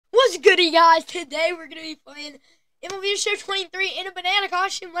What's goody, guys? Today we're going to be playing MLB Show 23 in a banana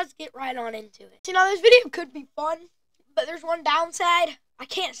costume. Let's get right on into it. So now this video could be fun, but there's one downside. I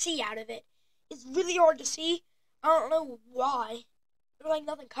can't see out of it. It's really hard to see. I don't know why. There's like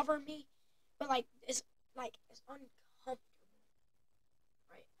nothing covering me, but it's uncomfortable.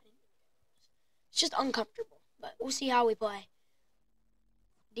 Right? It's just uncomfortable, but we'll see how we play.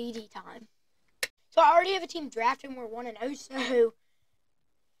 DD time. So I already have a team drafted and we're 1-0, so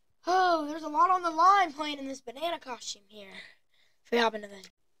oh, there's a lot on the line playing in this banana costume here. If we hop into this,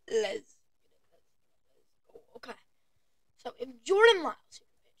 let's go. Okay. So if Jordan Lyles here,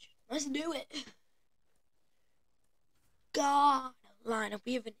 bitch, let's do it. God, lineup.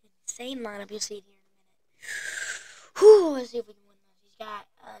 We have an insane lineup. You'll see it here in a minute. Whew, let's see if we can win this. He's got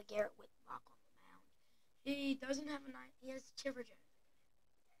Garrett Whitlock on the mound. He doesn't have a night. He has Chipper Jones.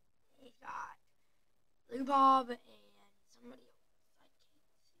 He's got Lou Bob and somebody else. I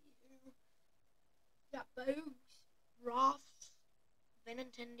can't see who. He's got Bogues, Roth,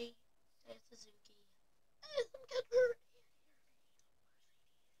 Benintendi, Suzuki. Some catcher.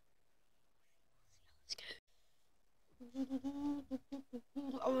 Let's go.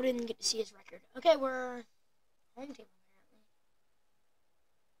 Oh, I didn't get to see his record. Okay, we're home team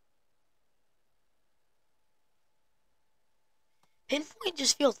apparently. Pinpoint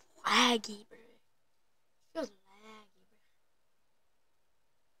just feels laggy, bro. It feels laggy,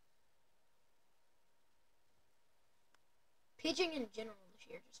 bro. Pitching in general this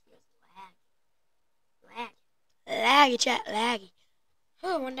year just feels laggy. Laggy, chat, laggy.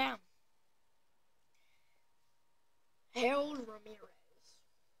 Oh, one down. Harold Ramirez.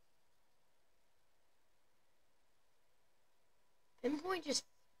 Pinpoint just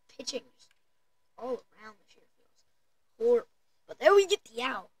pitching just all around this year feels horrible. But there we get the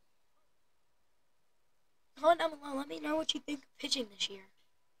out. Comment down below, let me know what you think of pitching this year.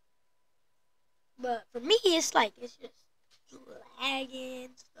 But for me, it's just lagging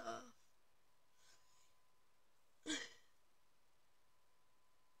stuff.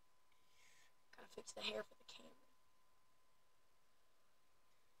 Gotta fix the hair for the camera.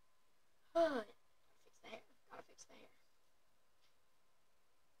 Oh, gotta fix the hair.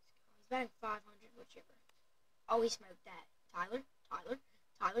 He's batting 500, whichever. Oh, he smoked that. Tyler's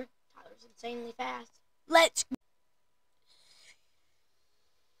insanely fast. Let's go.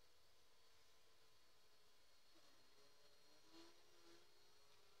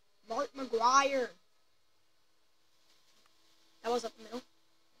 Mark McGuire. That was up the middle.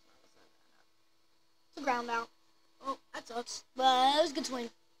 It's a ground out. Oh, that sucks. But it was a good swing.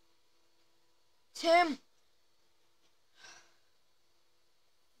 Tim.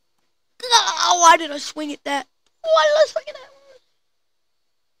 Oh, why did I swing at that? Why did I swing at that one?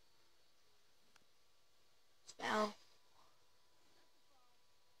 It's foul.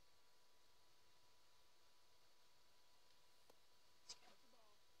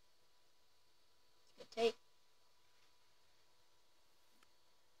 Good take.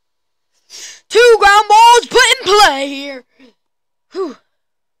 2 ground balls put in play here. Whew.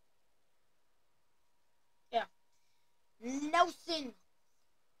 Yeah. Nelson.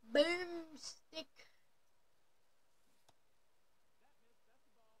 Boomstick.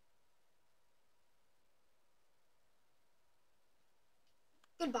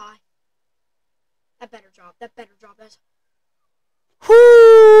 Goodbye. That better drop. That's.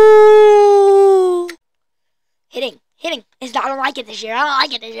 Whoo! Hitting. I don't like it this year. I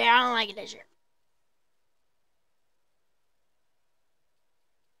don't like it this year.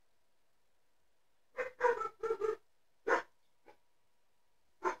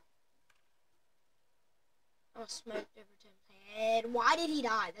 Oh, smoked over Tim's head. Why did he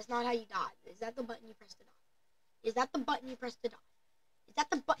die? That's not how you die. Is that the button you press to die? Is that the button you press to die?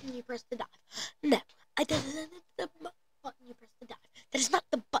 No. That is not the button you press to dive. That is not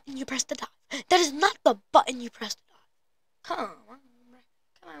the button you press to dive. That is not the button you press to dive. Come on,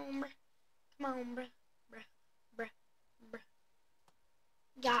 bruh.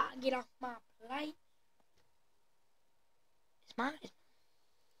 Gotta get off my plate. It's mine.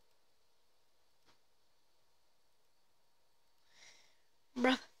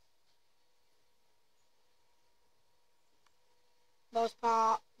 Bruh. Ball's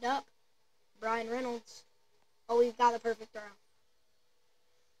popped up. Brian Reynolds. Oh, we've got the perfect throw.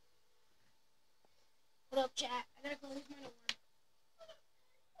 What up, chat? I gotta close my door.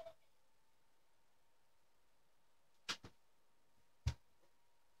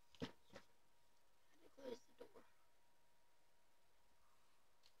 Close the door.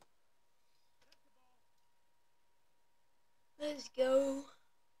 Let's go.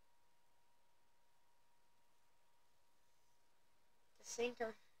 The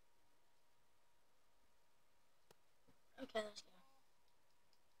sinker. Okay, let's go.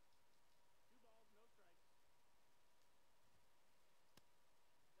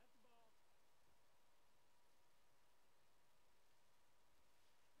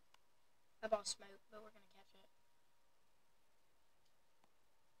 That ball smoked, but we're gonna catch it.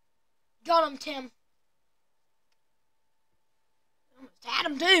 Got him, Tim. Almost had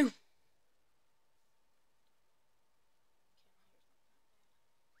him too.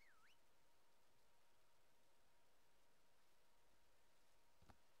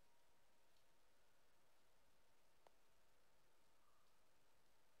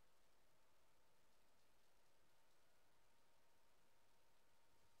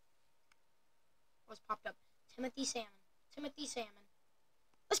 What's popped up? Timothy Salmon. Timothy Salmon.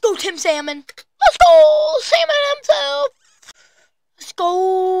 Let's go, Tim Salmon. Let's go, Salmon himself. Let's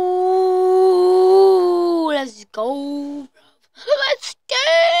go. Let's go, bro. Let's go,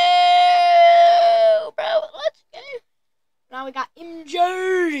 bro. Let's go. Now we got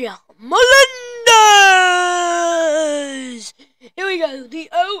enjot Melendez. Here we go. The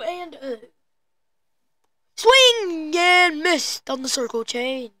O and O. Swing and missed on the circle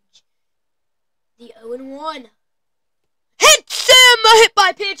change. The 0-1. Hits him! A hit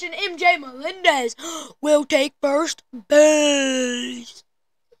by pitch, and MJ Melendez will take first base.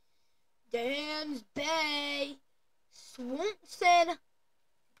 Dansby. Swanson.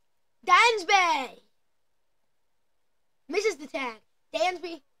 Dansby. Misses the tag.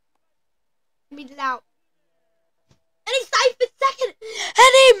 Dansby beats it out. And he's safe at second.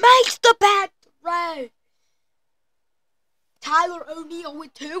 And he makes the bad throw. Tyler O'Neill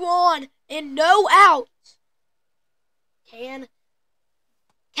with 2 on and no outs. Can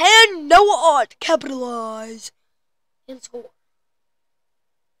Noah Art capitalize and score?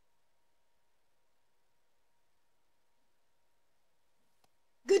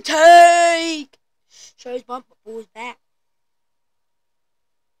 Good take. Shows bump before his back.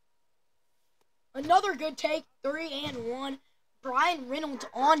 Another good take. 3-1. Brian Reynolds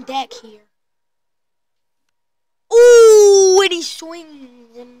on deck here. Ooh, and he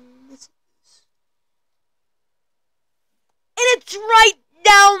swings and misses. And it's right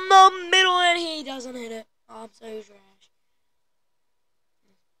down the middle, and he doesn't hit it. Oh, I'm so trash.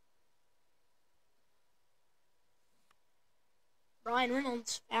 Brian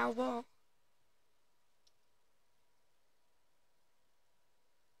Reynolds, foul ball.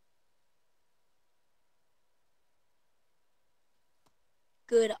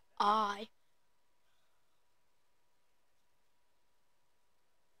 Good eye.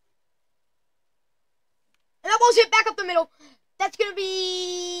 And that ball's hit back up the middle. That's going to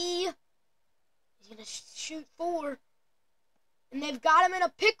be... He's going to shoot 4. And they've got him in a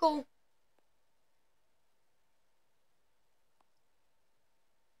pickle.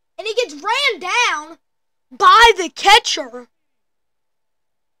 And he gets ran down by the catcher.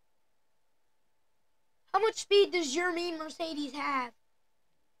 How much speed does your mean Mercedes have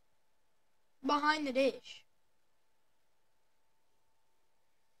behind the dish?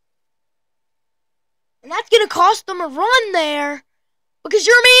 And that's going to cost them a run there. Because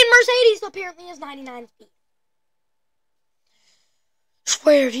your mean Mercedes apparently has 99 speed.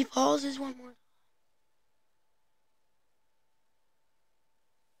 Swear if he pauses one more.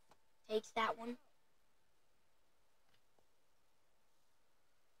 Takes that one.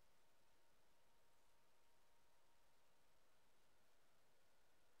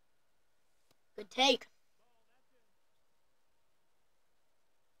 Good take.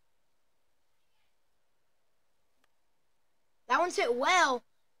 That one's hit well,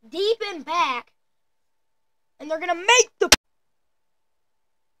 deep and back. And they're going to make the...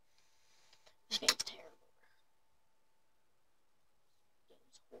 This game's terrible. This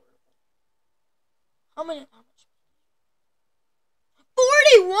game's horrible. How much?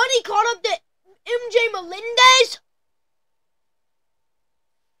 41? He caught up to MJ Melendez?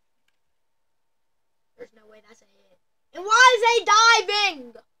 There's no way that's a hit. And why is they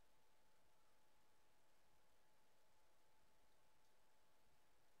diving?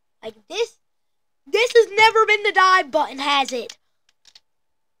 Like this has never been the dive button, has it?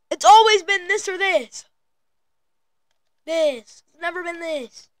 It's always been this or this. This. It's never been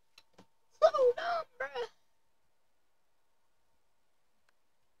this. So dumb, bruh.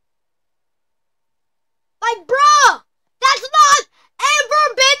 Like, bruh, that's not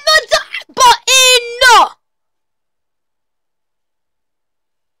ever been the dive button.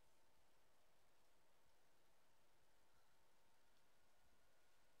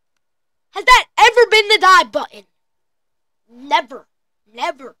 Has that ever been the dive button? Never.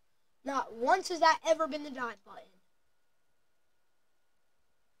 Never. Not once has that ever been the dive button.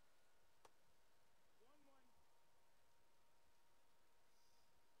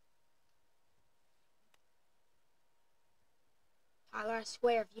 Tyler, I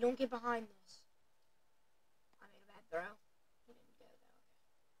swear, if you don't get behind this, I made a bad throw. He didn't go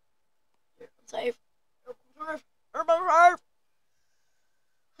though. I'm safe. Urban safe.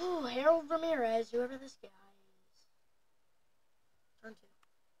 Oh, Harold Ramirez, whoever this guy is. Turn two.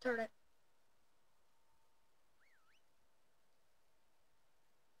 Turn it.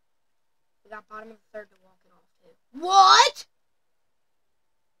 We got bottom of the third to walk it off too. What?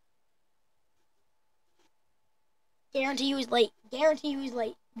 Guarantee he was late. Guarantee he was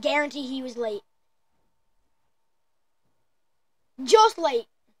late. Guarantee he was late. Just late.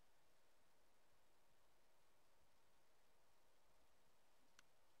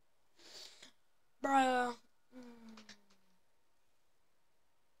 Bruh.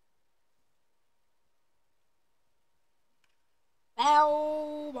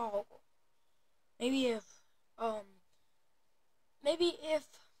 Foul ball. Maybe if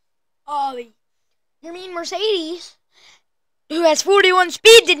you mean Mercedes, who has 41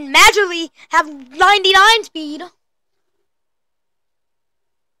 speed, didn't magically have 99 speed.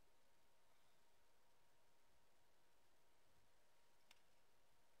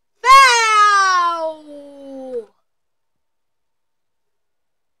 Foul!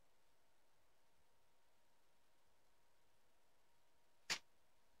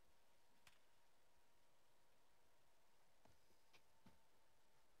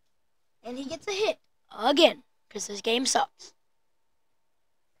 And he gets a hit again, because this game sucks.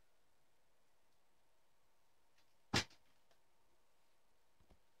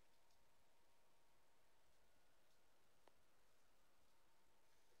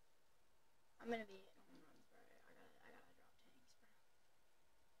 I'm gonna be home runs, bro. I gotta drop tanks,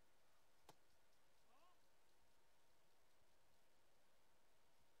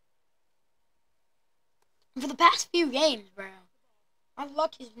 bro. For the past few games, bro, my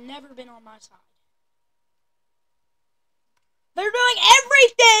luck has never been on my side. They're doing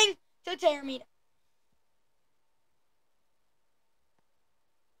everything to tear me down.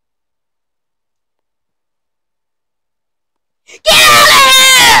 Get out of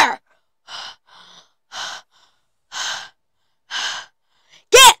here!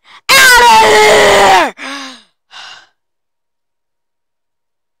 Get out of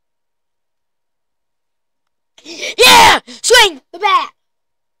here! Yeah! Swing the bat!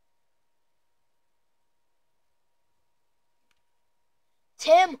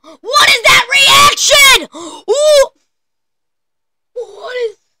 Tim, what is that reaction? Ooh!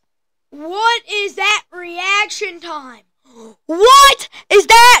 What is that reaction time? What is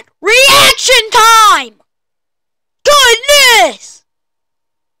that reaction time? Goodness!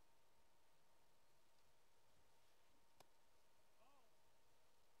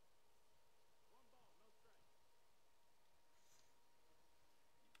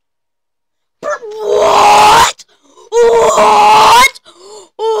 What? What?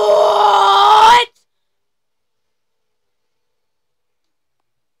 What?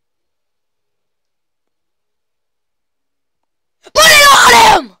 Put it on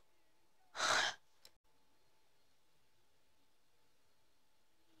him!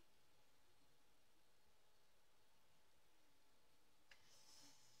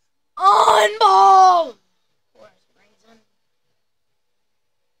 On ball!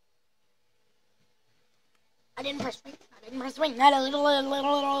 I didn't press swing. I didn't press swing. Not a little.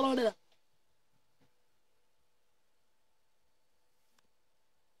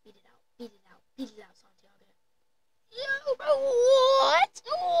 Beat it out. Beat it out. Beat it out, Santiago. Yo, bro, what?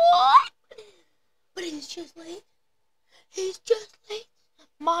 What? But he's just late. He's just late.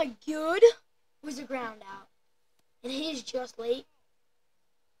 My good was a ground out. And he's just late.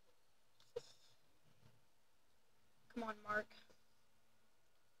 Come on, Mark.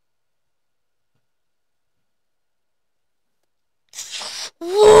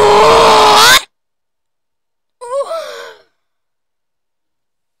 What?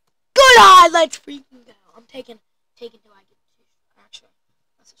 Good eye, let's freaking go. I'm taking till I get to. Actually,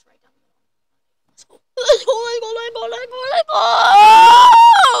 let's just right down the middle. Let's go. Let's go, let's go, let's go, let's go, let's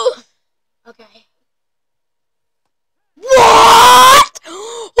go. Okay. What?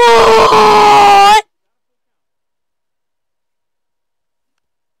 What?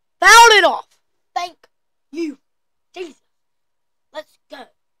 Fouled it off. Thank you, Jesus. Let's go.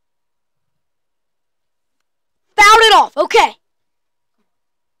 Fouled it off. Okay.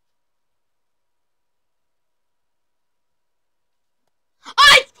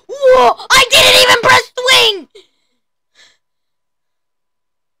 I didn't even press swing.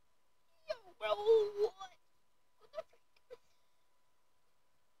 Yo, bro, what?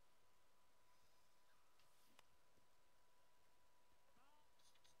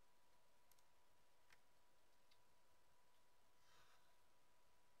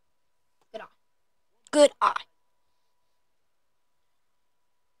 good eye.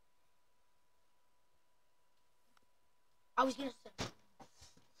 I was gonna say.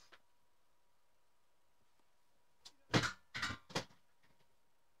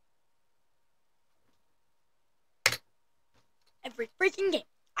 Every freaking game,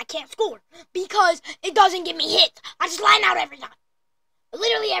 I can't score because it doesn't give me hits. I just line out every time.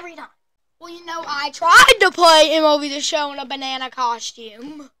 Literally every time. Well, you know, I tried to play MLB The Show in a banana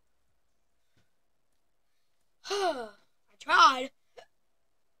costume. I tried,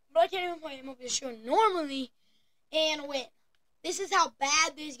 but I can't even play MLB The Show normally and win. This is how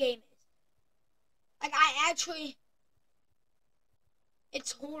bad this game is. Like,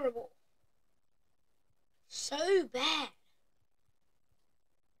 it's horrible. So bad.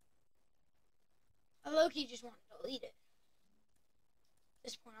 I low-key just want to delete it. At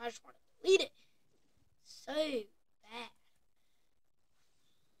this point, I just want to delete it. So bad.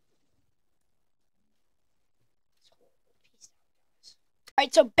 It's horrible. Peace out, guys.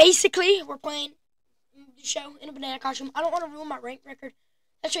 Alright, so basically, we're playing the show in a banana costume. I don't want to ruin my rank record.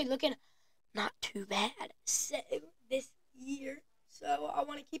 It's actually looking not too bad. So, this year. So, I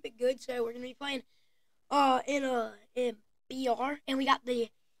want to keep it good. So, we're going to be playing in BR. And we got the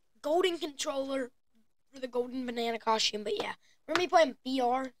golden controller for the golden banana costume. But yeah, we're going to be playing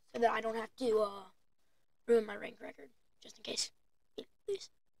BR so that I don't have to ruin my rank record. Just in case. Please.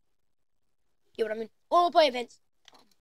 You know what I mean? Or we'll play events.